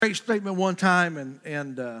Great statement one time,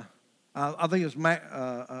 and I think it was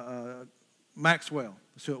Maxwell.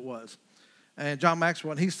 That's who it was, and John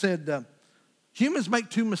Maxwell. And he said, humans make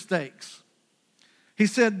two mistakes. He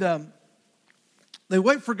said they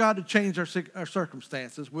wait for God to change our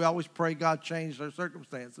circumstances. We always pray God change our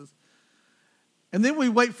circumstances, and then we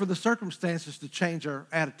wait for the circumstances to change our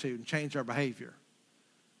attitude and change our behavior.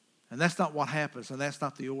 And that's not what happens, and that's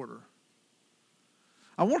not the order.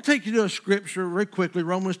 I want to take you to a scripture very quickly,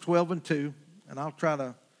 Romans 12:2,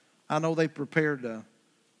 and I know they prepared the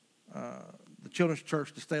children's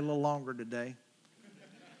church to stay a little longer today.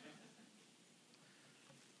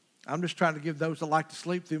 I'm just trying to give those that like to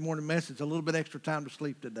sleep through the morning message a little bit extra time to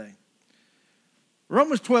sleep today.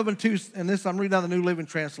 Romans 12:2, and this I'm reading out of the New Living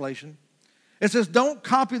Translation. It says, don't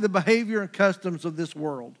copy the behavior and customs of this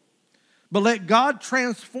world, but let God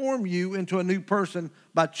transform you into a new person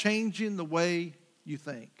by changing the way you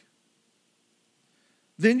think.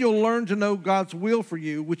 Then you'll learn to know God's will for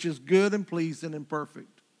you, which is good and pleasing and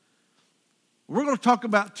perfect. We're going to talk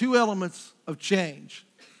about two elements of change.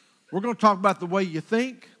 We're going to talk about the way you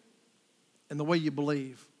think and the way you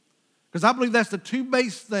believe. Because I believe that's the two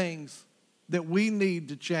base things that we need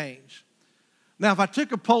to change. Now, if I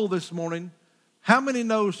took a poll this morning, how many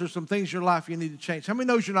knows there's some things in your life you need to change? How many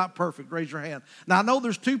knows you're not perfect? Raise your hand. Now, I know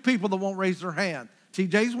there's two people that won't raise their hand.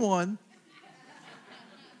 TJ's one.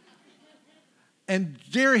 And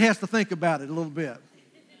Jerry has to think about it a little bit.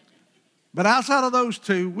 But outside of those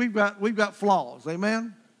two, we've got flaws.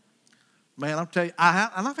 Amen? Man, I'm telling you,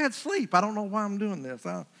 I've had sleep. I don't know why I'm doing this.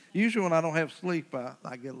 Usually when I don't have sleep,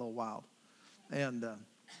 I get a little wild.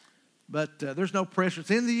 But there's no pressure. It's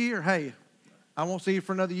the end of the year. Hey, I won't see you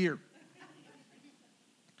for another year.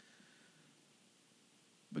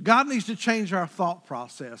 But God needs to change our thought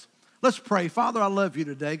process. Let's pray. Father, I love you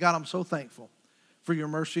today. God, I'm so thankful for your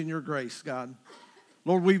mercy and your grace, God.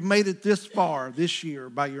 Lord, we've made it this far this year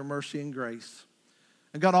by your mercy and grace.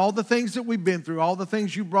 And God, all the things that we've been through, all the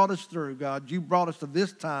things you brought us through, God, you brought us to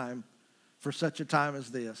this time for such a time as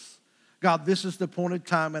this. God, this is the appointed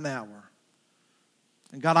time and hour.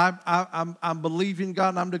 And God, I'm believing, God,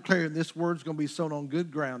 and I'm declaring this word's going to be sown on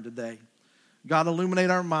good ground today. God,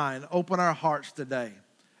 illuminate our mind, open our hearts today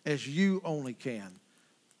as you only can.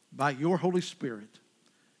 By your Holy Spirit,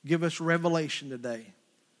 give us revelation today.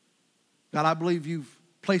 God, I believe you've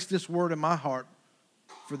placed this word in my heart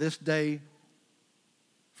for this day,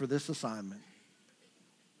 for this assignment.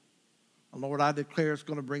 And Lord, I declare it's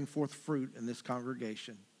going to bring forth fruit in this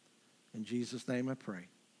congregation. In Jesus' name I pray.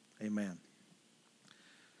 Amen.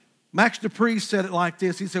 Max Dupree said it like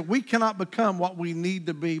this. He said, we cannot become what we need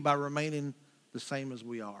to be by remaining the same as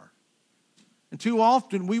we are. And too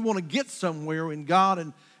often we want to get somewhere in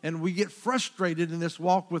God and we get frustrated in this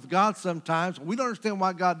walk with God sometimes. We don't understand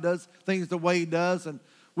why God does things the way he does, and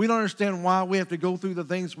we don't understand why we have to go through the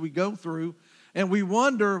things we go through. And we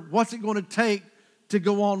wonder what's it going to take to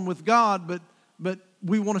go on with God, but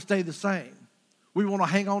we want to stay the same. We want to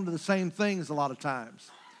hang on to the same things a lot of times.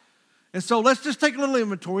 And so let's just take a little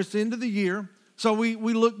inventory. It's the end of the year. So we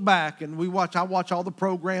look back and I watch all the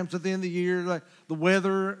programs at the end of the year, like the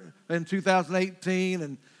weather in 2018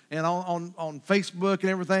 and on Facebook and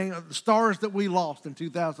everything, the stars that we lost in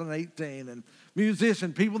 2018 and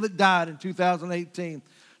musicians, people that died in 2018.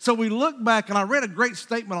 So we look back, and I read a great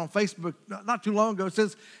statement on Facebook not too long ago. It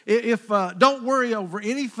says, if don't worry over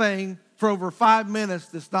anything for over 5 minutes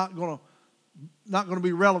that's not going to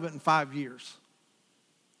be relevant in 5 years.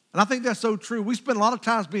 And I think that's so true. We spend a lot of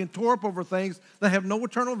times being tore up over things that have no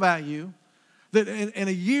eternal value, that in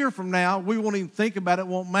a year from now, we won't even think about it,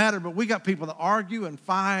 won't matter. But we got people that argue and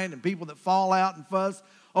fight and people that fall out and fuss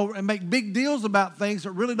over and make big deals about things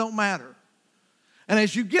that really don't matter. And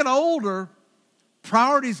as you get older,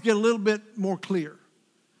 priorities get a little bit more clear.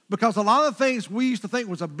 Because a lot of the things we used to think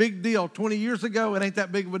was a big deal 20 years ago, it ain't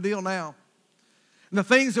that big of a deal now. And the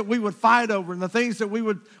things that we would fight over and the things that we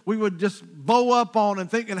would just bow up on and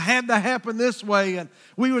think it had to happen this way, and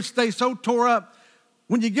we would stay so tore up.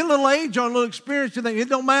 When you get a little age or a little experience, you think it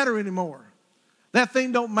don't matter anymore. That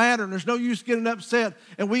thing don't matter, and there's no use getting upset.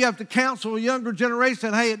 And we have to counsel a younger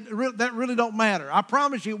generation, hey, that really don't matter. I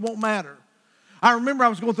promise you it won't matter. I remember I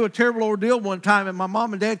was going through a terrible ordeal one time, and my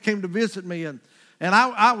mom and dad came to visit me, and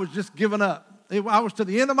I was just giving up. I was to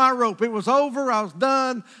the end of my rope. It was over. I was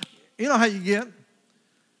done. You know how you get.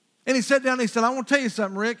 And he sat down and he said, I want to tell you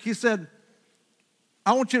something, Rick. He said,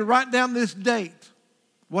 I want you to write down this date,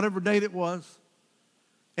 whatever date it was.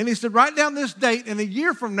 And he said, write down this date, and a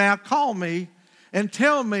year from now, call me and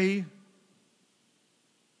tell me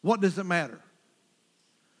what does it matter.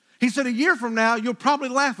 He said, a year from now, you'll probably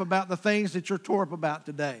laugh about the things that you're tore up about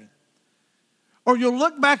today. Or you'll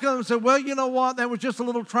look back on it and say, well, you know what, that was just a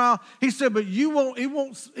little trial. He said, but you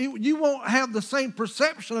won't have the same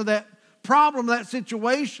perception of that problem, that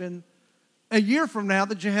situation a year from now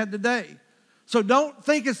that you had today. So don't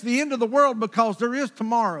think it's the end of the world, because there is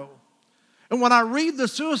tomorrow. And when I read the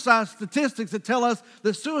suicide statistics that tell us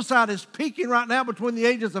that suicide is peaking right now between the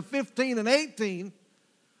ages of 15 and 18,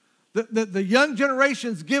 the young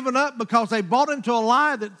generation's given up because they bought into a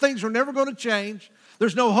lie that things are never going to change.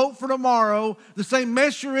 There's no hope for tomorrow. The same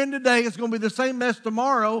mess you're in today is going to be the same mess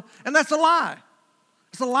tomorrow. And that's a lie.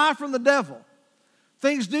 It's a lie from the devil.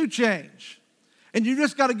 Things do change. And you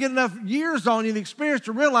just got to get enough years on you and experience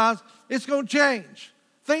to realize it's going to change.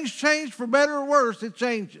 Things change for better or worse. It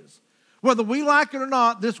changes. Whether we like it or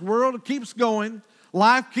not, this world keeps going.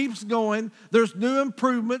 Life keeps going. There's new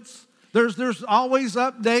improvements. There's always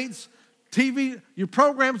updates. TV, your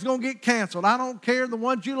program's going to get canceled. I don't care, the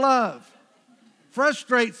ones you love.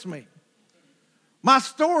 Frustrates me. My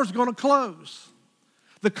store's going to close.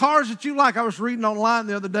 The cars that you like, I was reading online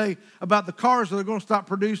the other day about the cars that they're going to stop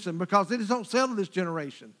producing because they just don't sell to this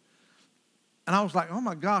generation. And I was like, oh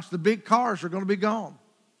my gosh, the big cars are going to be gone.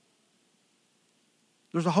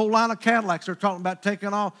 There's a whole line of Cadillacs they're talking about taking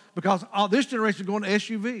off because all this generation is going to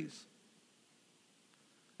SUVs.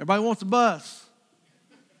 Everybody wants a bus.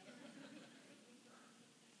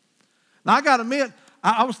 Now, I got to admit,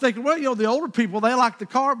 I was thinking, well, the older people, they like the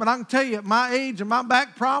car, but I can tell you at my age and my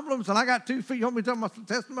back problems, and I got 2 feet. You want me to tell my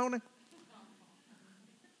testimony?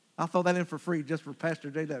 I'll throw that in for free just for Pastor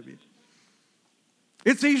J.W.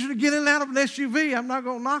 It's easier to get in and out of an SUV. I'm not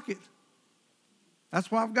going to knock it. That's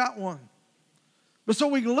why I've got one. But so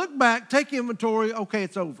we can look back, take inventory, okay,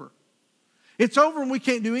 it's over. It's over and we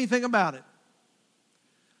can't do anything about it.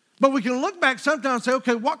 But we can look back sometimes and say,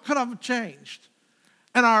 okay, what could I have changed?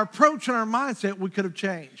 And our approach and our mindset, we could have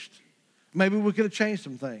changed. Maybe we could have changed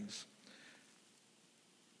some things.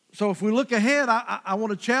 So if we look ahead, I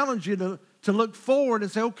want to challenge you to look forward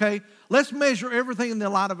and say, okay, let's measure everything in the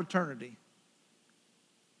light of eternity.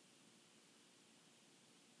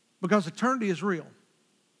 Because eternity is real.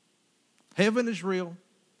 Heaven is real.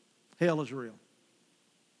 Hell is real.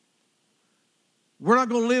 We're not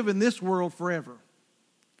going to live in this world forever.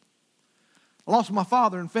 I lost my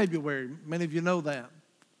father in February. Many of you know that.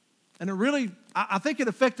 And it really, I think it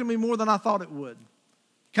affected me more than I thought it would.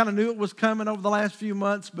 Kind of knew it was coming over the last few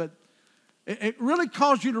months, but it really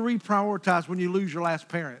caused you to reprioritize when you lose your last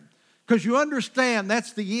parent. Because you understand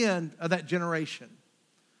that's the end of that generation.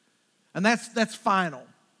 And that's final.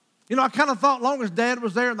 I kind of thought long as Dad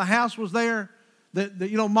was there and the house was there, that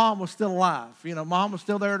Mom was still alive. Mom was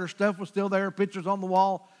still there, her stuff was still there, pictures on the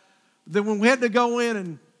wall. Then when we had to go in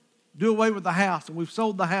and do away with the house, and we've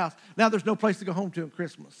sold the house, now there's no place to go home to at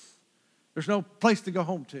Christmas. There's no place to go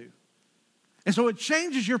home to. And so it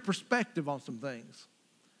changes your perspective on some things.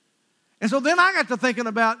 And so then I got to thinking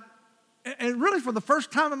about, and really for the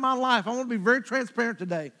first time in my life, I want to be very transparent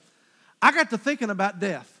today, I got to thinking about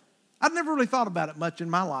death. I'd never really thought about it much in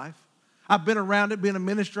my life. I've been around it, being a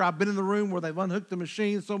minister. I've been in the room where they've unhooked the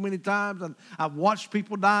machine so many times, and I've watched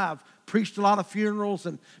people die. I've preached a lot of funerals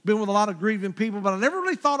and been with a lot of grieving people, but I never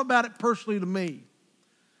really thought about it personally to me.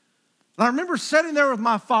 And I remember sitting there with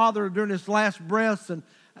my father during his last breaths and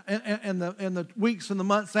the weeks and the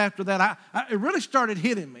months after that. It really started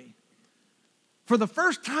hitting me. For the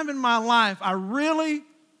first time in my life, I really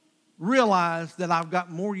realized that I've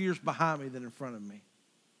got more years behind me than in front of me.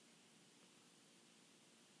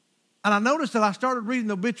 And I noticed that I started reading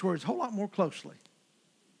the obituaries a whole lot more closely.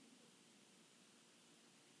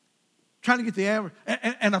 Trying to get the average.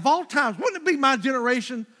 And of all times, wouldn't it be my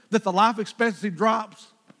generation that the life expectancy drops?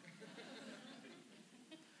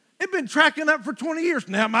 It's been tracking up for 20 years.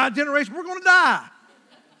 Now my generation, we're going to die.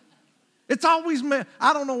 It's always,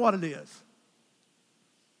 I don't know what it is.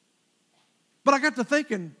 But I got to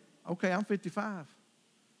thinking, okay, I'm 55.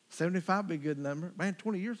 75 would be a good number. Man,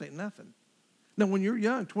 20 years ain't nothing. Now, when you're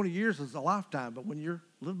young, 20 years is a lifetime. But when you're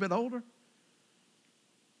a little bit older,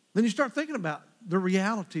 then you start thinking about the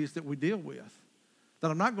realities that we deal with.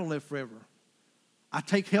 That I'm not going to live forever. I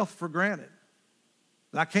take health for granted.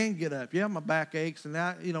 That I can get up. Yeah, my back aches, and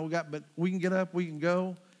now, but we can get up, we can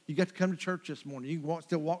go. You got to come to church this morning. You can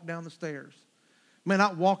still walk down the stairs. You may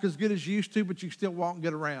not walk as good as you used to, but you can still walk and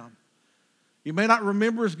get around. You may not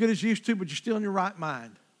remember as good as you used to, but you're still in your right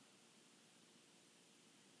mind.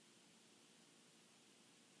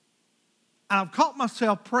 And I've caught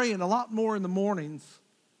myself praying a lot more in the mornings,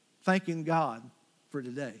 thanking God for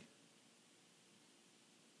today.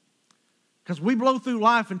 Because we blow through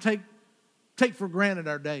life and take for granted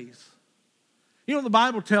our days. The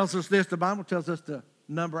Bible tells us this. The Bible tells us to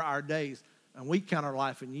number our days, and we count our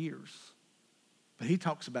life in years. but he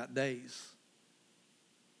talks about days.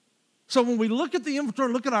 So when we look at the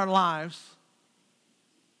inventory, look at our lives,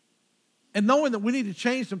 and knowing that we need to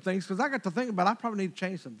change some things, because I got to think about I probably need to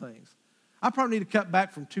change some things. I probably need to cut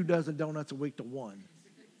back from 2 dozen donuts a week to 1.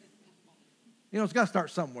 You know, it's got to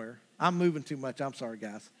start somewhere. I'm moving too much. I'm sorry,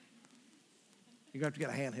 guys. You're going to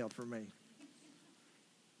have to get a handheld for me.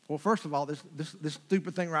 Well, first of all, this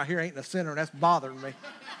stupid thing right here ain't in the center, and that's bothering me.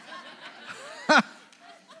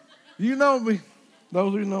 You know me.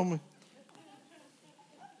 Those who know me.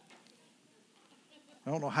 I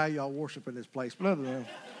don't know how y'all worship in this place, but other than that.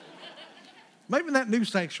 Maybe in that new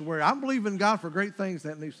sanctuary. I'm believing God for great things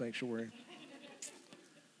in that new sanctuary.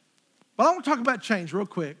 But I want to talk about change real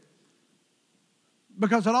quick.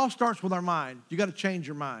 Because it all starts with our mind. You got to change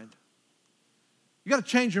your mind. You got to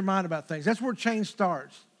change your mind about things. That's where change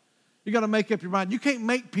starts. You got to make up your mind. You can't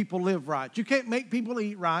make people live right. You can't make people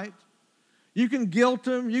eat right. You can guilt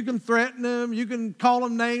them. You can threaten them. You can call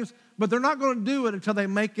them names. But they're not going to do it until they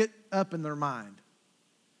make it up in their mind.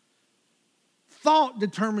 Thought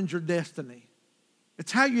determines your destiny.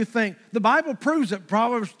 It's how you think. The Bible proves it.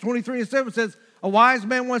 Proverbs 23:7 says, a wise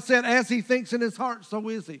man once said, as he thinks in his heart, so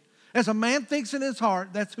is he. As a man thinks in his heart,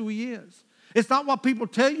 that's who he is. It's not what people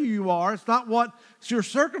tell you you are. It's not what your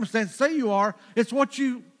circumstances say you are. It's what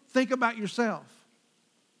you think about yourself.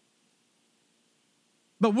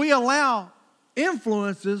 But we allow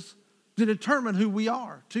influences to determine who we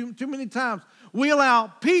are. Too many times we allow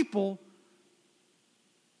people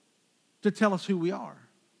to tell us who we are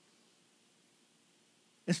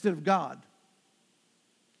instead of God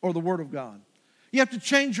or the Word of God. You have to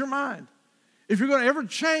change your mind. If you're going to ever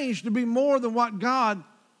change to be more than what God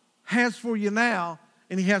has for you now,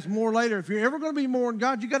 and He has more later, if you're ever going to be more in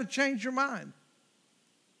God, you've got to change your mind.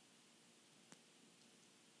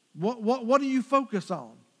 What do you focus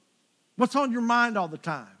on? What's on your mind all the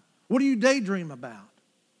time? What do you daydream about?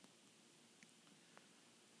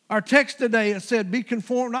 Our text today, it said, be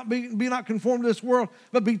not conformed to this world,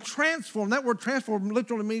 but be transformed. That word transformed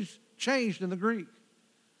literally means changed in the Greek.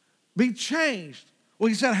 Be changed. Well,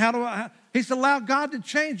 he said, he said, allow God to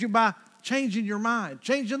change you by changing your mind,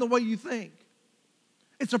 changing the way you think.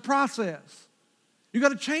 It's a process. You've got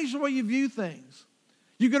to change the way you view things.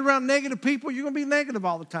 You get around negative people, you're going to be negative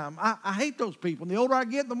all the time. I hate those people. And the older I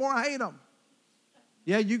get, the more I hate them.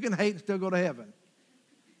 Yeah, you can hate and still go to heaven.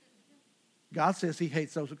 God says He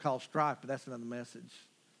hates those who cause strife, but that's another message.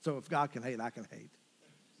 So if God can hate, I can hate.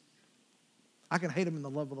 I can hate them in the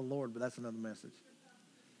love of the Lord, but that's another message.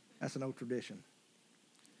 That's an old tradition.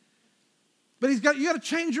 But you got to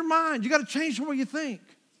change your mind. You got to change the way you think.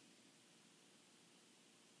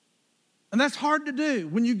 And that's hard to do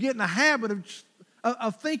when you get in a habit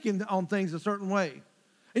of thinking on things a certain way.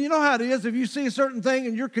 And you know how it is. If you see a certain thing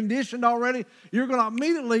and you're conditioned already, you're going to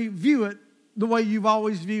immediately view it the way you've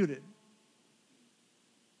always viewed it.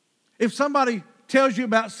 If somebody tells you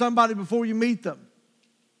about somebody before you meet them,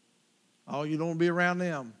 oh, you don't want to be around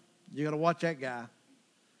them. You got to watch that guy.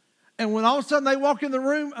 And when all of a sudden they walk in the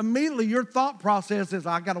room, immediately your thought process is,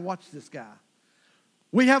 I got to watch this guy.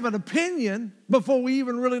 We have an opinion before we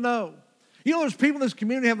even really know. You know, there's people in this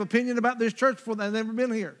community have an opinion about this church before they've never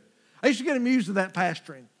been here. I used to get amused at that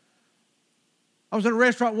pastoring. I was in a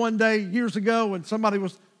restaurant one day years ago and somebody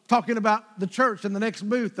was talking about the church in the next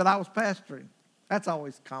booth that I was pastoring. That's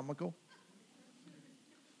always comical.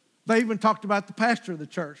 They even talked about the pastor of the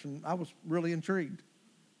church, and I was really intrigued.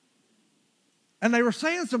 And they were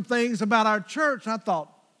saying some things about our church, and I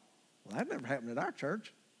thought, well, that never happened at our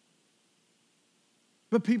church.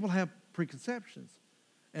 But people have preconceptions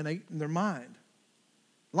in their mind.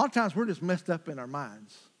 A lot of times we're just messed up in our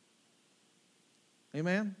minds.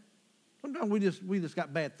 Amen? Sometimes we just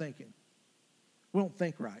got bad thinking. We don't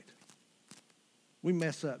think right. We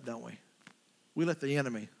mess up, don't we? We let the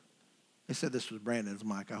enemy. They said this was Brandon's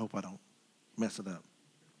mic. I hope I don't mess it up.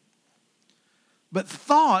 But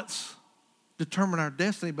thoughts determine our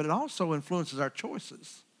destiny, but it also influences our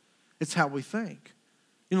choices. It's how we think.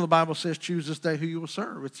 You know, the Bible says, choose this day who you will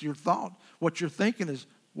serve. It's your thought. What you're thinking is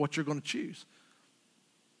what you're going to choose.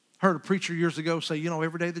 Heard a preacher years ago say, you know,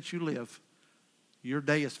 every day that you live, your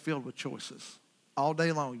day is filled with choices. All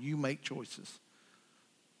day long, you make choices.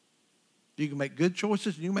 You can make good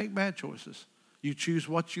choices and you make bad choices. You choose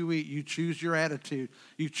what you eat. You choose your attitude.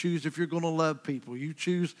 You choose if you're going to love people. You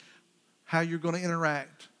choose how you're going to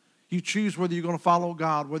interact. You choose whether you're going to follow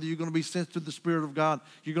God, whether you're going to be sensitive to the Spirit of God.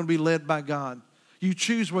 You're going to be led by God. You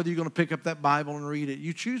choose whether you're going to pick up that Bible and read it.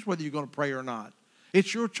 You choose whether you're going to pray or not.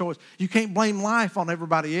 It's your choice. You can't blame life on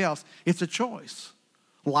everybody else. It's a choice.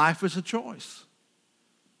 Life is a choice.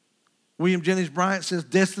 William Jennings Bryan says,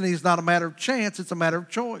 destiny is not a matter of chance, it's a matter of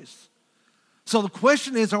choice. So the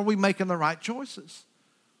question is, are we making the right choices?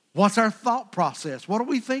 What's our thought process? What are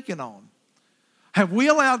we thinking on? Have we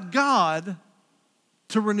allowed God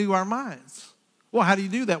to renew our minds? Well, how do you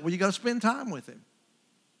do that? Well, you got to spend time with Him.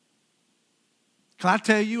 Can I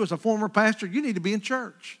tell you, as a former pastor, you need to be in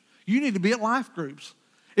church. You need to be at life groups.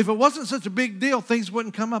 If it wasn't such a big deal, things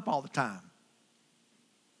wouldn't come up all the time.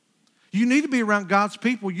 You need to be around God's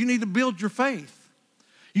people. You need to build your faith.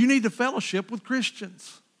 You need to fellowship with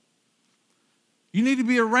Christians. You need to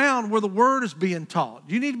be around where the Word is being taught.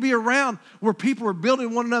 You need to be around where people are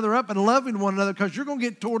building one another up and loving one another, because you're going to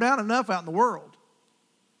get tore down enough out in the world.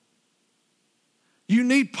 You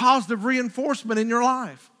need positive reinforcement in your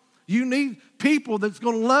life. You need people that's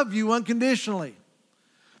going to love you unconditionally.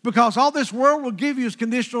 Because all this world will give you is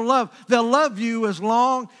conditional love. They'll love you as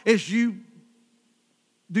long as you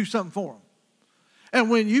do something for them. And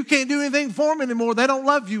when you can't do anything for them anymore, they don't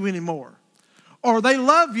love you anymore. Or they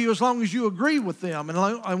love you as long as you agree with them.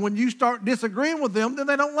 And when you start disagreeing with them, then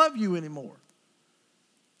they don't love you anymore.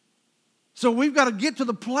 So we've got to get to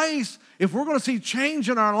the place, if we're going to see change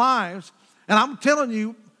in our lives, and I'm telling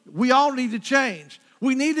you, we all need to change.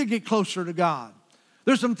 We need to get closer to God.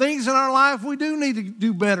 There's some things in our life we do need to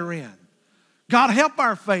do better in. God, help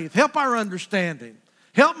our faith, help our understanding,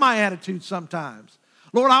 help my attitude sometimes.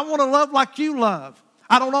 Lord, I want to love like you love.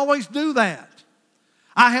 I don't always do that.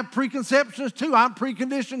 I have preconceptions too. I'm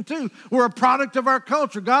preconditioned too. We're a product of our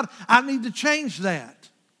culture. God, I need to change that.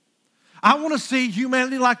 I want to see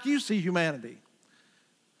humanity like you see humanity.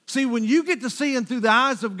 See, when you get to seeing through the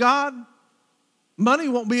eyes of God, money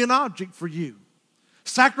won't be an object for you.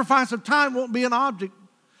 Sacrifice of time won't be an object.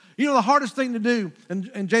 You know, the hardest thing to do,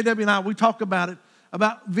 and J.W. and I, we talk about it,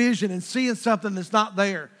 about vision and seeing something that's not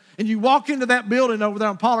there. And you walk into that building over there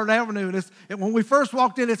on Pollard Avenue, and when we first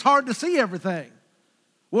walked in, it's hard to see everything.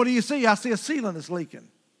 What do you see? I see a ceiling that's leaking.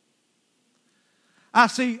 I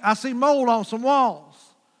see mold on some walls.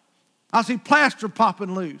 I see plaster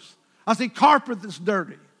popping loose. I see carpet that's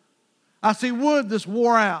dirty. I see wood that's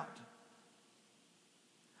wore out.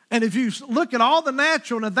 And if you look at all the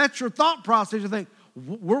natural, and if that's your thought process, you think,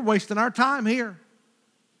 we're wasting our time here.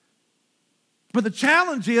 But the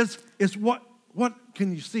challenge is what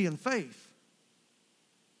can you see in faith?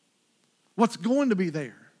 What's going to be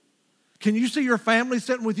there? Can you see your family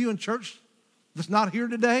sitting with you in church that's not here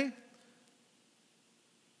today?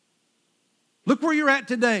 Look where you're at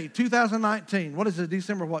today, 2019. What is it,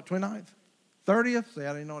 December what, 29th? 30th? See, I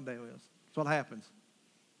don't even know what day it is. That's what happens.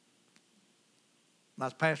 I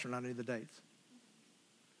was pastor and I knew the dates.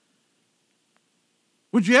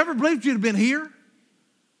 Would you ever believe you'd have been here?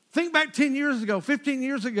 Think back 10 years ago, 15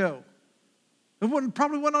 years ago. It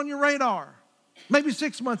probably wasn't on your radar. Maybe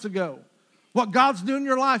 6 months ago. What God's doing in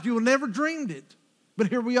your life, you would never dreamed it. But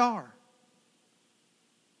here we are.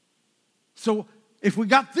 So if we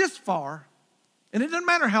got this far, and it doesn't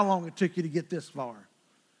matter how long it took you to get this far,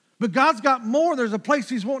 but God's got more. There's a place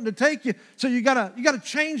He's wanting to take you. So you gotta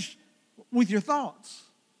change with your thoughts.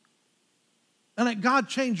 And let God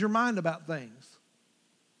change your mind about things.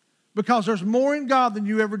 Because there's more in God than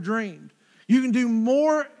you ever dreamed. You can do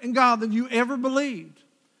more in God than you ever believed.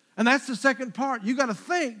 And that's the second part. You got to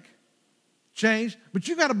think change, but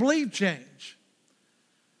you got to believe change.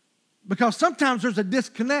 Because sometimes there's a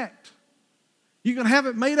disconnect. You can have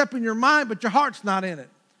it made up in your mind, but your heart's not in it.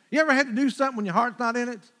 You ever had to do something when your heart's not in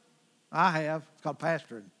it? I have. It's called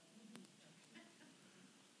pastoring.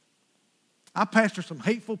 I pastored some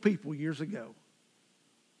hateful people years ago.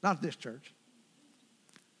 Not at this church.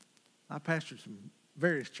 I pastored some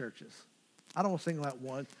various churches. I don't want to single out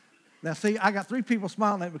one. Now, see, I got 3 people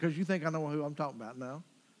smiling at me because you think I know who I'm talking about. No,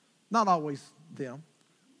 not always them.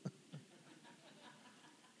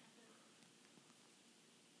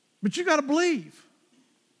 But you got to believe.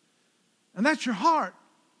 And that's your heart.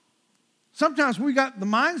 Sometimes we got the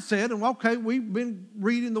mindset, and okay, we've been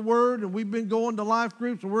reading the Word, and we've been going to life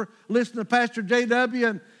groups, and we're listening to Pastor J.W.,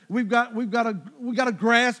 and we got a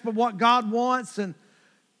grasp of what God wants.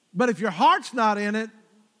 But if your heart's not in it,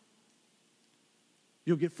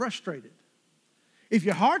 you'll get frustrated. If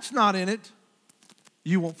your heart's not in it,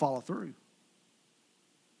 you won't follow through.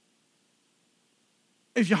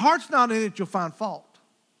 If your heart's not in it, you'll find fault.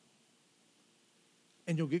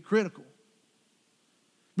 And you'll get critical.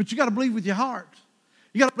 But you got to believe with your heart.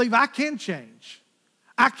 You got to believe I can change.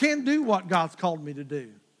 I can do what God's called me to do.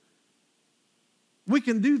 We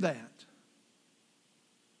can do that.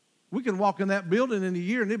 We can walk in that building in a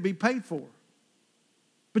year and it'd be paid for.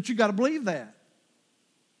 But you got to believe that.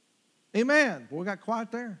 Amen. Boy, we got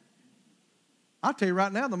quiet there. I'll tell you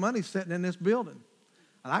right now, the money's sitting in this building.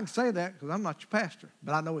 And I can say that because I'm not your pastor,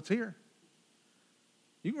 but I know it's here.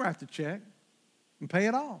 You can write the check. and pay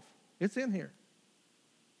it off. It's in here.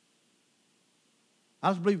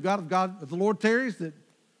 I just believe if the Lord tarries, that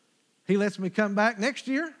He lets me come back next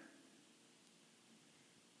year,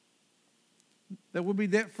 that we'll be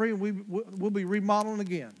debt-free and we'll be remodeling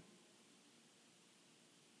again.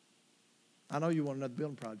 I know you want another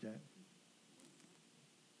building project.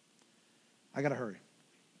 I got to hurry.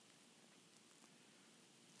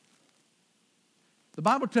 The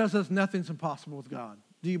Bible tells us nothing's impossible with God.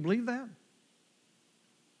 Do you believe that?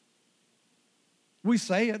 We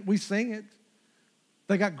say it. We sing it.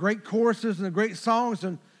 They got great choruses and great songs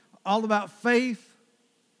and all about faith.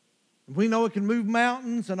 We know it can move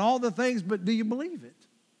mountains and all the things, but do you believe it?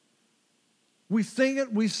 We sing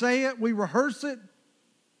it, we say it, we rehearse it,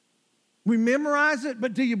 we memorize it,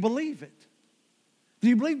 but do you believe it? Do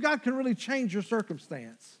you believe God can really change your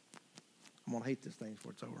circumstance? I'm going to hate this thing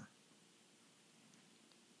before it's over.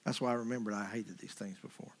 That's why I remembered I hated these things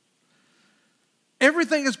before.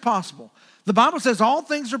 Everything is possible. The Bible says all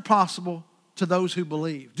things are possible to those who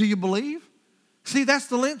believe. Do you believe? See, that's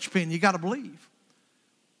the linchpin. You got to believe.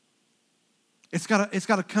 It's got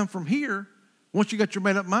to come from here once you got your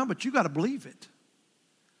made up mind, but you got to believe it.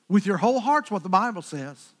 With your whole heart's what the Bible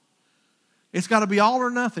says. It's got to be all or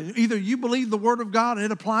nothing. Either you believe the Word of God and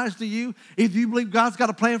it applies to you, if you believe God's got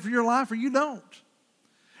a plan for your life, or you don't.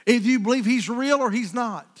 If you believe He's real or He's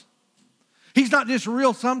not. He's not just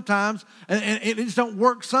real sometimes, and it just don't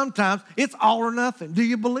work sometimes. It's all or nothing. Do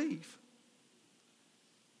you believe?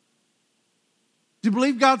 Do you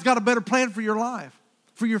believe God's got a better plan for your life,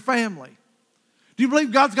 for your family? Do you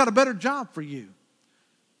believe God's got a better job for you?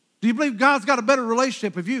 Do you believe God's got a better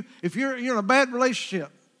relationship? If you're in a bad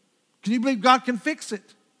relationship, can you believe God can fix it?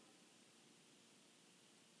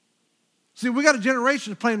 See, we got a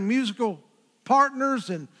generation playing musical partners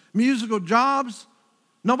and musical jobs.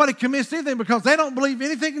 Nobody commits anything because they don't believe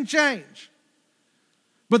anything can change.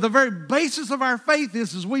 But the very basis of our faith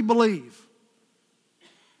is we believe.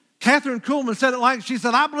 Catherine Kuhlman said it like, she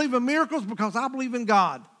said, I believe in miracles because I believe in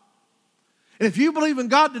God. And if you believe in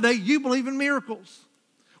God today, you believe in miracles.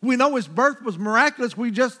 We know His birth was miraculous.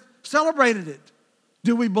 We just celebrated it.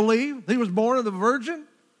 Do we believe He was born of the Virgin?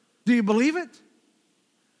 Do you believe it?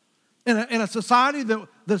 In a society that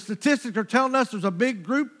the statistics are telling us there's a big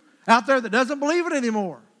group out there that doesn't believe it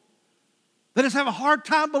anymore. They just have a hard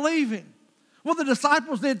time believing. Well, the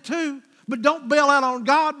disciples did too, but don't bail out on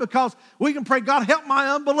God because we can pray, God, help my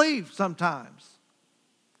unbelief sometimes.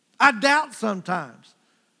 I doubt sometimes.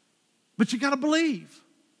 But you got to believe.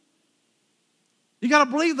 You got to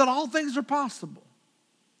believe that all things are possible.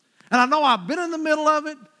 And I know I've been in the middle of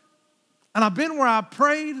it, and I've been where I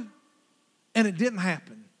prayed, and it didn't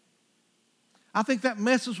happen. I think that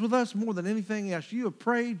messes with us more than anything else. You have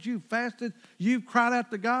prayed, you've fasted, you've cried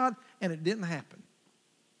out to God, and it didn't happen.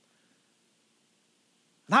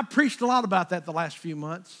 And I preached a lot about that the last few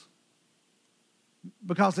months.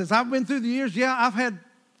 Because as I've been through the years, I've had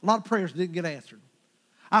a lot of prayers that didn't get answered.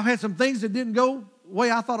 I've had some things that didn't go the way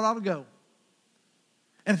I thought it ought to go.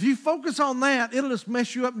 And if you focus on that, it'll just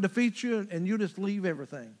mess you up and defeat you, and you'll just leave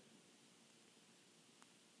everything.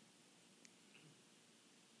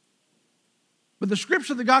 But the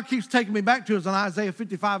scripture that God keeps taking me back to is in Isaiah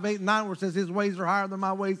 55, 8 and 9, where it says, His ways are higher than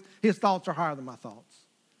my ways, His thoughts are higher than my thoughts.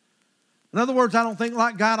 In other words, I don't think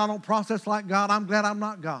like God, I don't process like God. I'm glad I'm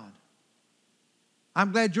not God.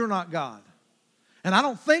 I'm glad you're not God. And I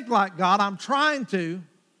don't think like God, I'm trying to.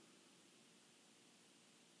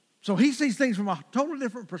 So He sees things from a totally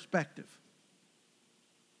different perspective.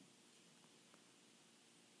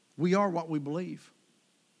 We are what we believe.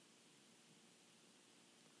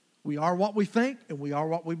 We are what we think, and we are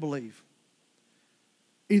what we believe.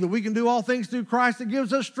 Either we can do all things through Christ that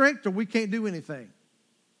gives us strength, or we can't do anything.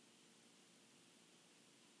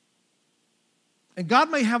 And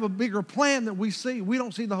God may have a bigger plan than we see. We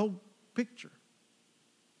don't see the whole picture.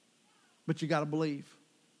 But you got to believe.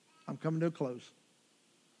 I'm coming to a close.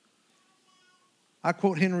 I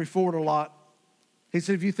quote Henry Ford a lot. He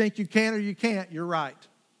said, if you think you can or you can't, you're right.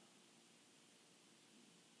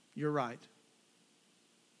 You're right.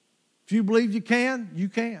 If you believe you can, you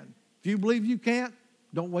can. If you believe you can't,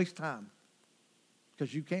 don't waste time.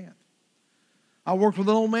 Because you can't. I worked with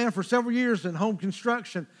an old man for several years in home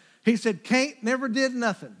construction. He said, can't never did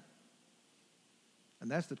nothing.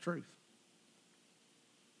 And that's the truth.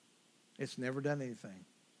 It's never done anything.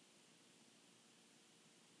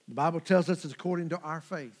 The Bible tells us it's according to our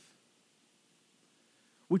faith.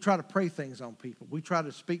 We try to pray things on people. We try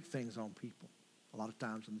to speak things on people a lot of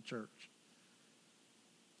times in the church.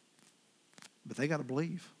 But they got to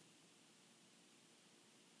believe.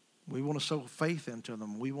 We want to sow faith into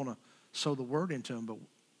them. We want to sow the word into them, but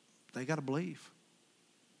they got to believe.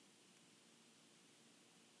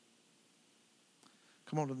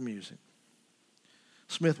 Come on to the music.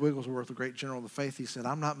 Smith Wigglesworth, a great general of the faith, he said,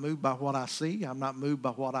 I'm not moved by what I see. I'm not moved by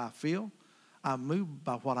what I feel. I'm moved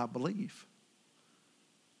by what I believe.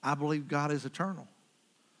 I believe God is eternal.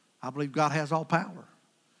 I believe God has all power.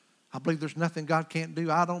 I believe there's nothing God can't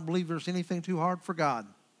do. I don't believe there's anything too hard for God.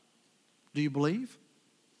 Do you believe?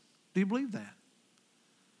 Do you believe that?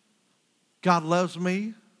 God loves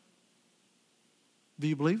me. Do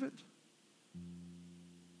you believe it?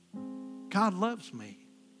 God loves me.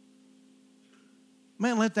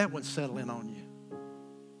 Man, let that one settle in on you.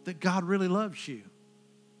 That God really loves you.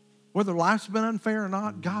 Whether life's been unfair or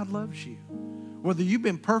not, God loves you. Whether you've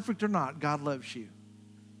been perfect or not, God loves you.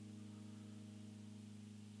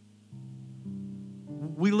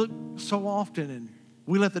 We look so often and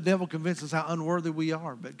we let the devil convince us how unworthy we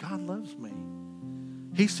are, but God loves me.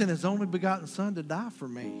 He sent His only begotten Son to die for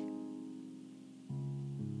me.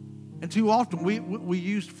 And too often we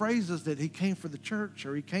use phrases that He came for the church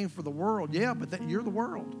or He came for the world. Yeah, but you're the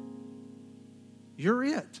world. You're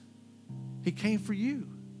it. He came for you.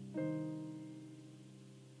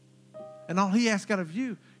 And all He asks out of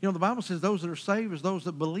you, the Bible says those that are saved is those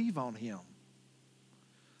that believe on Him.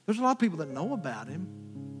 There's a lot of people that know about Him,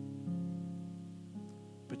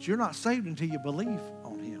 but you're not saved until you believe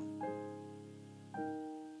on Him.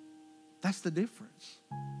 That's the difference.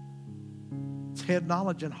 It's head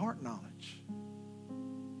knowledge and heart knowledge.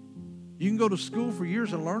 You can go to school for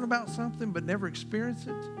years and learn about something but never experience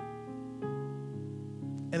it.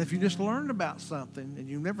 And if you just learned about something and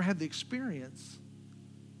you never had the experience,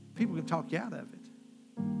 people can talk you out of it.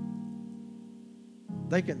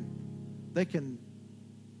 They can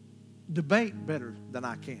debate better than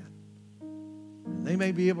I can. And they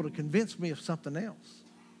may be able to convince me of something else.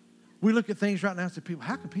 We look at things right now and say, people,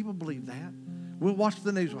 how can people believe that? We'll watch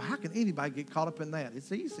the news. Well, how can anybody get caught up in that?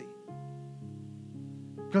 It's easy.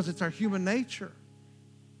 Because it's our human nature.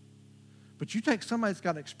 But you take somebody that's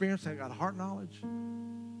got an experience, that's got a heart knowledge.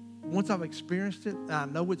 Once I've experienced it and I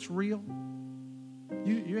know it's real,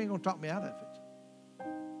 you ain't going to talk me out of it.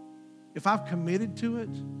 If I've committed to it,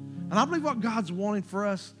 and I believe what God's wanting for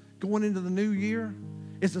us going into the new year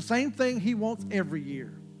is the same thing He wants every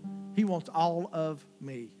year. He wants all of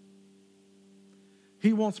me.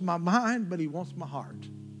 He wants my mind, but He wants my heart.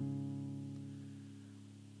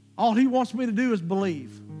 All He wants me to do is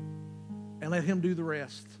believe and let Him do the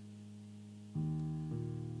rest.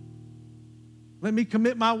 Let me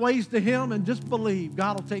commit my ways to Him and just believe.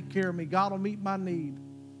 God will take care of me. God will meet my need.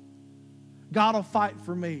 God will fight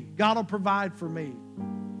for me. God will provide for me.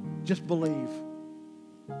 Just believe.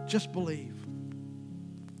 Just believe.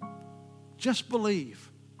 Just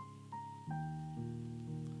believe.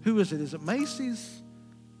 Who is it? Is it Macy's?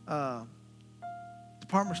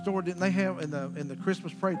 Department store, didn't they have in the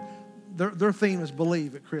Christmas parade? Their theme is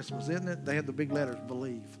believe at Christmas, isn't it? They had the big letters,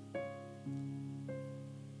 believe.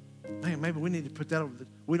 Man, maybe we need to put that over.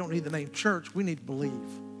 We don't need the name church. We need to believe.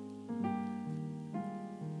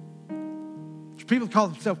 There's people that call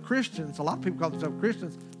themselves Christians. A lot of people call themselves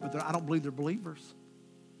Christians, but I don't believe they're believers.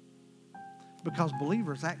 Because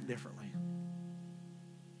believers act differently.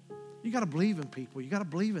 You got to believe in people. You got to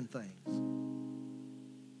believe in things.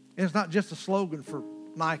 And it's not just a slogan for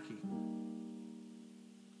Nike.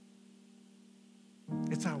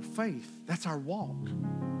 It's our faith. That's our walk.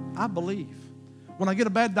 I believe. When I get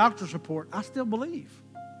a bad doctor's report, I still believe.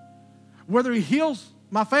 Whether He heals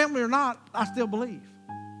my family or not, I still believe.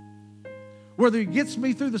 Whether He gets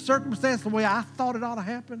me through the circumstance the way I thought it ought to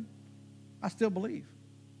happen, I still believe.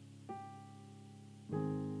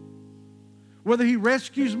 Whether He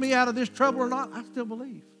rescues me out of this trouble or not, I still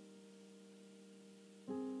believe.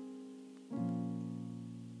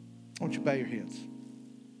 Won't you bow your heads?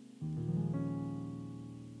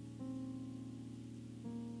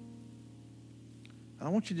 And I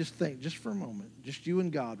want you to just think, just for a moment, just you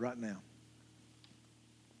and God right now.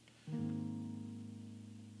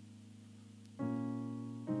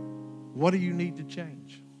 What do you need to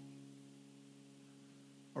change?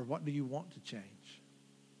 Or what do you want to change?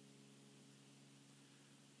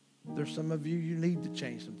 There's some of you need to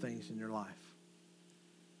change some things in your life.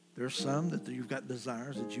 There's some that you've got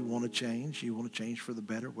desires that you want to change. You want to change for the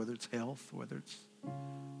better, whether it's health, whether it's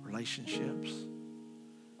relationships.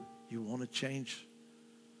 You want to change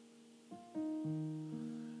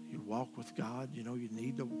your walk with God. You know, you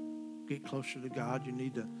need to get closer to God. You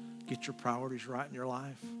need to get your priorities right in your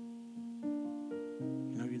life.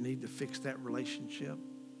 You know, you need to fix that relationship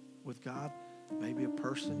with God. Maybe a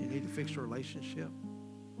person, you need to fix a relationship.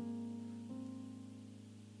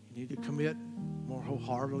 You need to commit more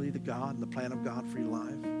wholeheartedly to God and the plan of God for your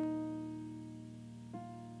life.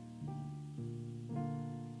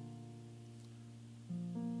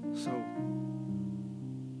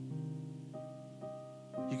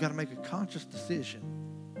 got to make a conscious decision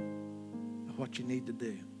of what you need to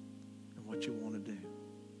do and what you want to do.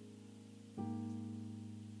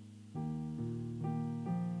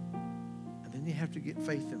 And then you have to get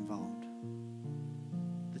faith involved,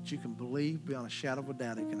 that you can believe beyond a shadow of a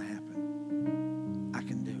doubt it can happen. I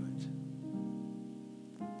can do it.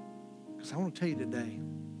 Because I want to tell you today,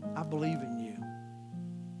 I believe in you.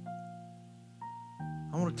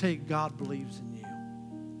 I want to tell you God believes in you.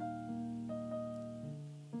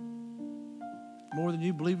 More than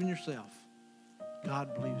you believe in yourself,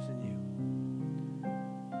 God believes in you.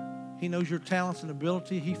 He knows your talents and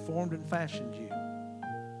ability. He formed and fashioned you.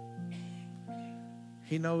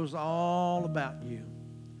 He knows all about you.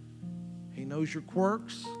 He knows your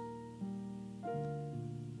quirks.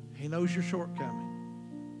 He knows your shortcomings.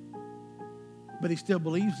 But he still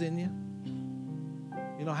believes in you.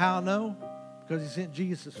 You know how I know? Because he sent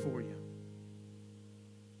Jesus for you.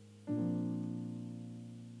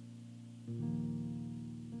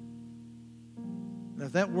 Now,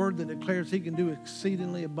 if that word that declares he can do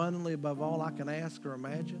exceedingly abundantly above all I can ask or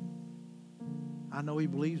imagine, I know he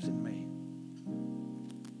believes in me.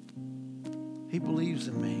 He believes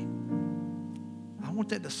in me. I want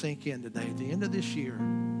that to sink in today, at the end of this year.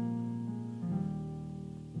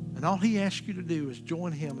 And all he asks you to do is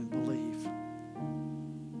join him and believe.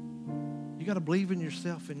 You got to believe in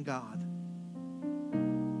yourself and God.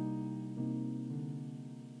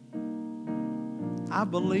 I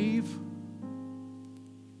believe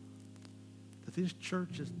that this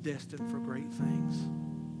church is destined for great things.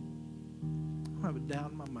 I don't have a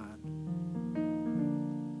doubt in my mind.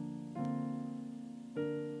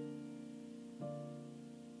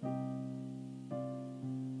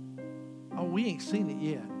 Oh, we ain't seen it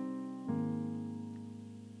yet.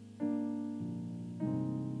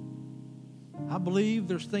 I believe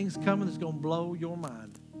there's things coming that's going to blow your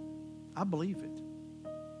mind. I believe it.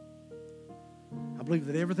 I believe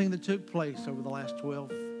that everything that took place over the last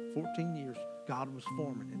 12, 14 years, God was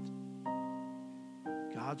forming it.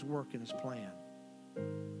 God's working his plan.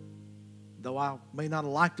 Though I may not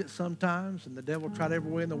have liked it sometimes, and the devil tried every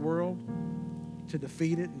way in the world to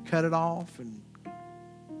defeat it and cut it off, and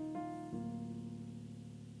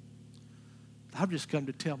I've just come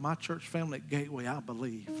to tell my church family at Gateway, I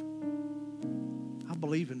believe. I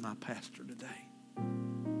believe in my pastor today.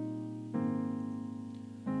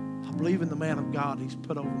 I believe in the man of God he's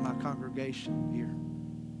put over my congregation here.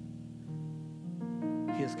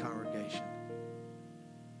 His congregation.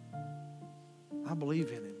 I believe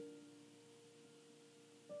in him.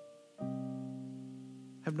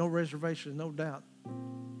 Have no reservation, no doubt.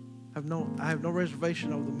 I have no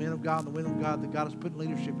reservation over the men of God and the women of God that God has put in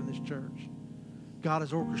leadership in this church. God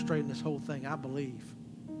is orchestrating this whole thing. I believe.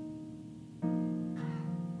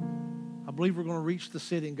 I believe we're going to reach the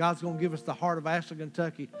city, and God's going to give us the heart of Ashland,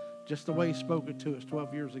 Kentucky, just the way he spoke it to us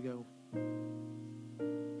 12 years ago.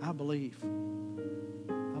 I believe.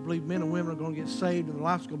 I believe men and women are going to get saved, and their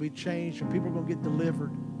lives are going to be changed, and people are going to get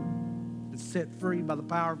delivered and set free by the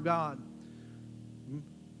power of God.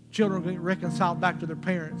 Children are going to get reconciled back to their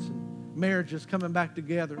parents, and marriages coming back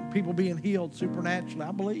together, and people being healed supernaturally.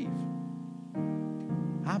 I believe.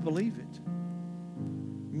 I believe it.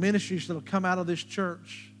 Ministries that will come out of this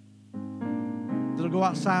church, that'll go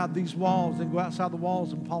outside these walls and go outside the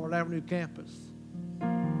walls in Pollard Avenue campus.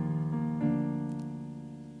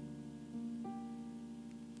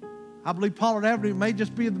 I believe Pollard Avenue may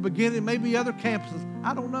just be the beginning, maybe other campuses.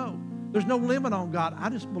 I don't know. There's no limit on God. I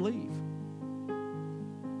just believe.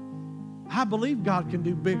 I believe God can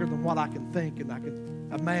do bigger than what I can think and I can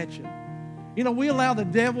imagine. You know, we allow the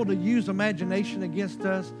devil to use imagination against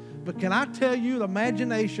us, but can I tell you, the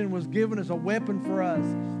imagination was given as a weapon for us.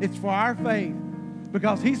 It's for our faith,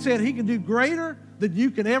 because he said he can do greater than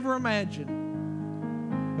you can ever imagine.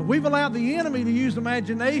 And we've allowed the enemy to use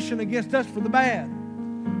imagination against us for the bad.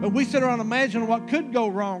 And we sit around imagining what could go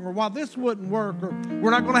wrong, or why this wouldn't work, or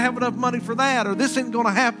we're not going to have enough money for that, or this isn't going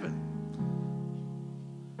to happen.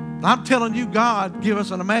 I'm telling you, God give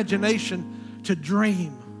us an imagination to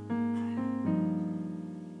dream.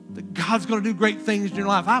 That God's going to do great things in your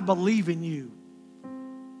life. I believe in you.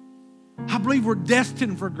 I believe we're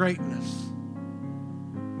destined for greatness.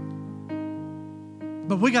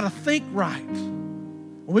 But we got to think right.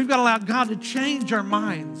 We've got to allow God to change our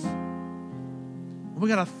minds. We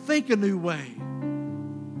got to think a new way.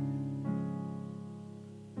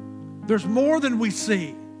 There's more than we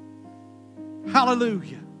see.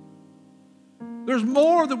 Hallelujah. There's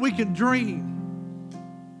more that we can dream.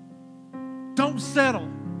 Don't settle.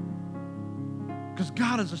 Because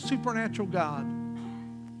God is a supernatural God.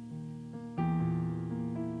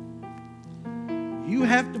 You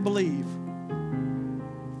have to believe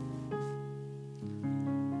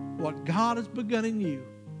what God has begun in you,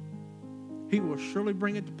 He will surely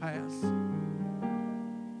bring it to pass.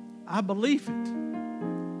 I believe it.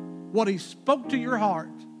 What He spoke to your heart,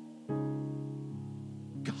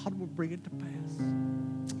 God will bring it to pass.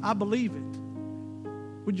 I believe it.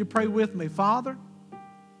 Would you pray with me? Father,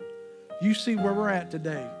 you see where we're at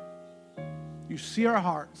today. You see our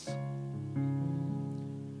hearts.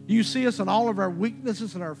 You see us in all of our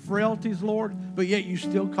weaknesses and our frailties, Lord, but yet you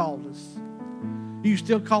still called us. You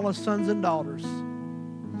still call us sons and daughters.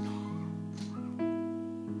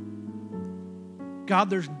 God,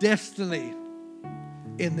 there's destiny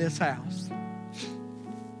in this house.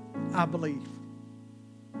 I believe.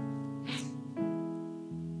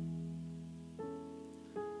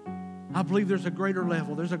 I believe there's a greater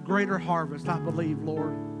level. There's a greater harvest, I believe,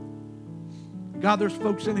 Lord. God, there's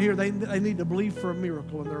folks in here, they need to believe for a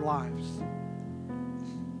miracle in their lives.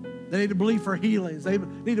 They need to believe for healings. They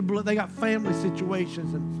got family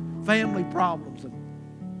situations and family problems and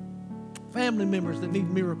family members that need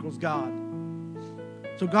miracles, God.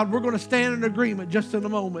 So, God, we're going to stand in agreement just in a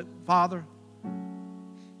moment, Father.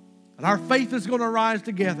 And our faith is going to rise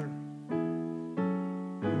together.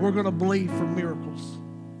 We're going to believe for miracles.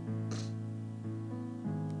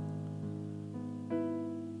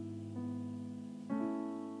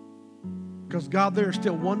 Because, God, there is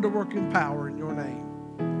still wonder-working power in your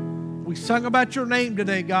name. We sung about your name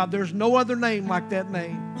today, God. There's no other name like that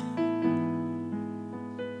name.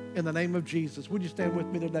 In the name of Jesus. Would you stand with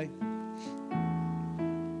me today?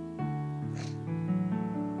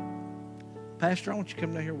 Pastor, I want you to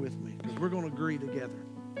come down here with me because we're going to agree together.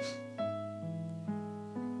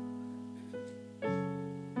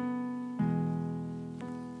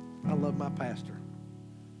 I love my pastor.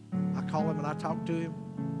 I call him and I talk to him.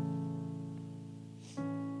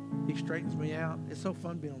 He straightens me out. It's so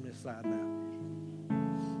fun being on this side now.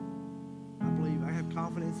 I believe I have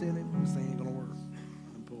confidence in him. This thing ain't going to work.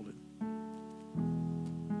 I pulled it.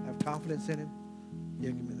 I have confidence in him.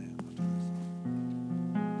 Yeah, give me that.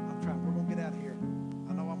 I'm trying. We're going to get out of here.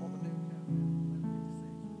 I know I'm on the new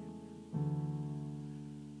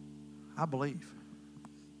count. I believe.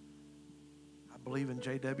 I believe in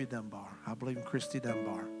J.W. Dunbar. I believe in Christy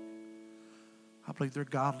Dunbar. I believe they're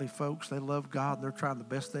godly folks. They love God, and they're trying the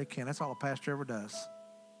best they can. That's all a pastor ever does.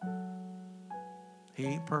 He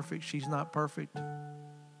ain't perfect. She's not perfect.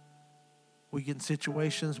 We get in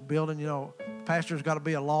situations, building, the pastor's got to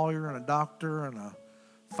be a lawyer and a doctor and a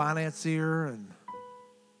financier, and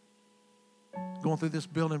going through this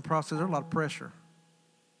building process, there's a lot of pressure.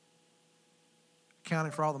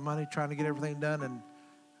 Accounting for all the money, trying to get everything done,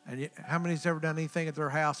 and how many's ever done anything at their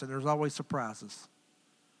house, and there's always surprises?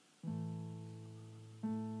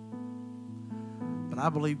 But I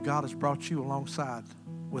believe God has brought you alongside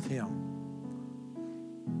with him.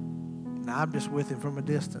 Now I'm just with him from a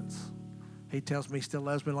distance. He tells me he still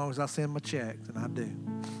loves me as long as I send my checks, and I do.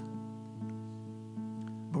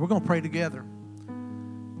 But we're going to pray together.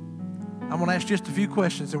 I'm going to ask just a few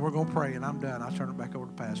questions, and we're going to pray, and I'm done. I'll turn it back over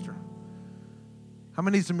to Pastor. How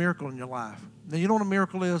many needs a miracle in your life? Now, you know what a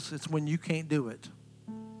miracle is? It's when you can't do it.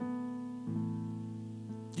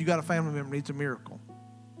 You got a family member needs a miracle.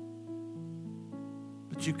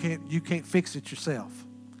 But you can't fix it yourself.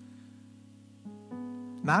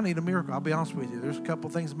 Now I need a miracle. I'll be honest with you. There's a couple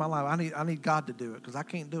things in my life. I need God to do it because I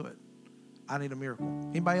can't do it. I need a miracle.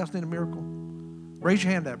 Anybody else need a miracle? Raise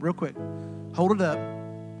your hand up real quick. Hold it up.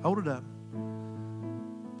 Hold it up.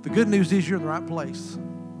 The good news is you're in the right place.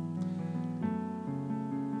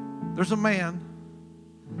 There's a man,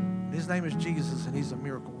 and his name is Jesus, and he's a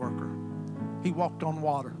miracle worker. He walked on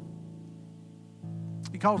water.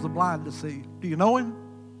 He calls the blind to see. Do you know him?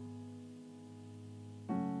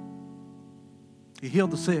 He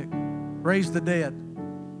healed the sick, raised the dead.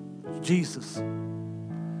 Jesus.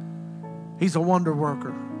 He's a wonder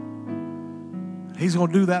worker. He's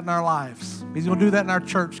going to do that in our lives. He's going to do that in our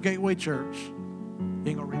church, Gateway Church. You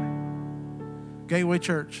ain't going to read it. Gateway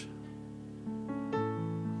Church.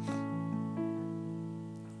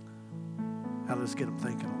 Now let's get them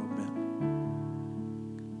thinking a little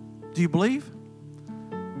bit. Do you believe?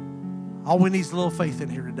 All we need is a little faith in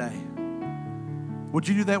here today. Would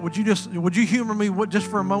you do that? Would you humor me just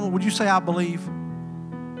for a moment? Would you say, I believe?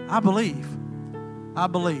 I believe. I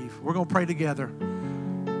believe. We're going to pray together.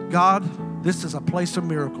 God, this is a place of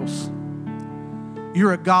miracles.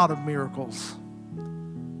 You're a God of miracles.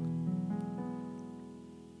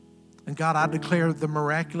 And God, I declare the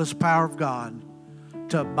miraculous power of God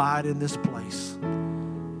to abide in this place.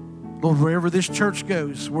 Lord, wherever this church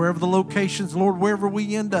goes, wherever the locations, Lord, wherever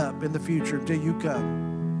we end up in the future until you come.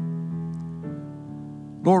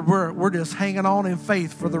 Lord, we're just hanging on in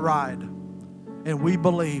faith for the ride. and we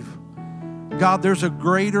believe. God, there's a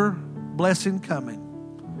greater blessing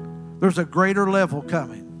coming. There's a greater level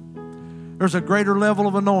coming. There's a greater level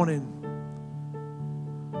of anointing.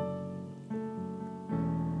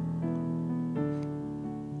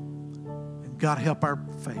 And God, help our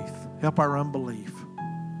faith. Help our unbelief.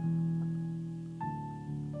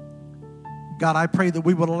 God, I pray that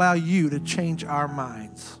we would allow you to change our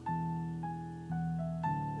minds.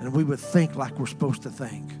 And we would think like we're supposed to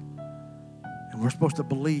think. And we're supposed to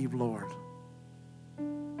believe, Lord.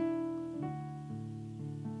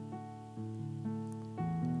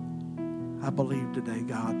 I believe today,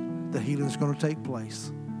 God, that healing is going to take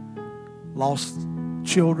place. Lost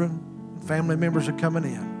children, family members are coming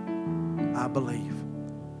in. I believe.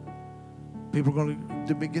 People are going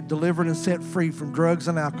to get delivered and set free from drugs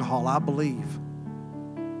and alcohol. I believe.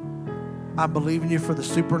 I believe in you for the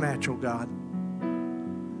supernatural, God.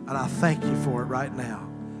 And I thank you for it right now.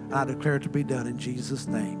 And I declare it to be done in Jesus'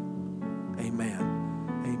 name. Amen.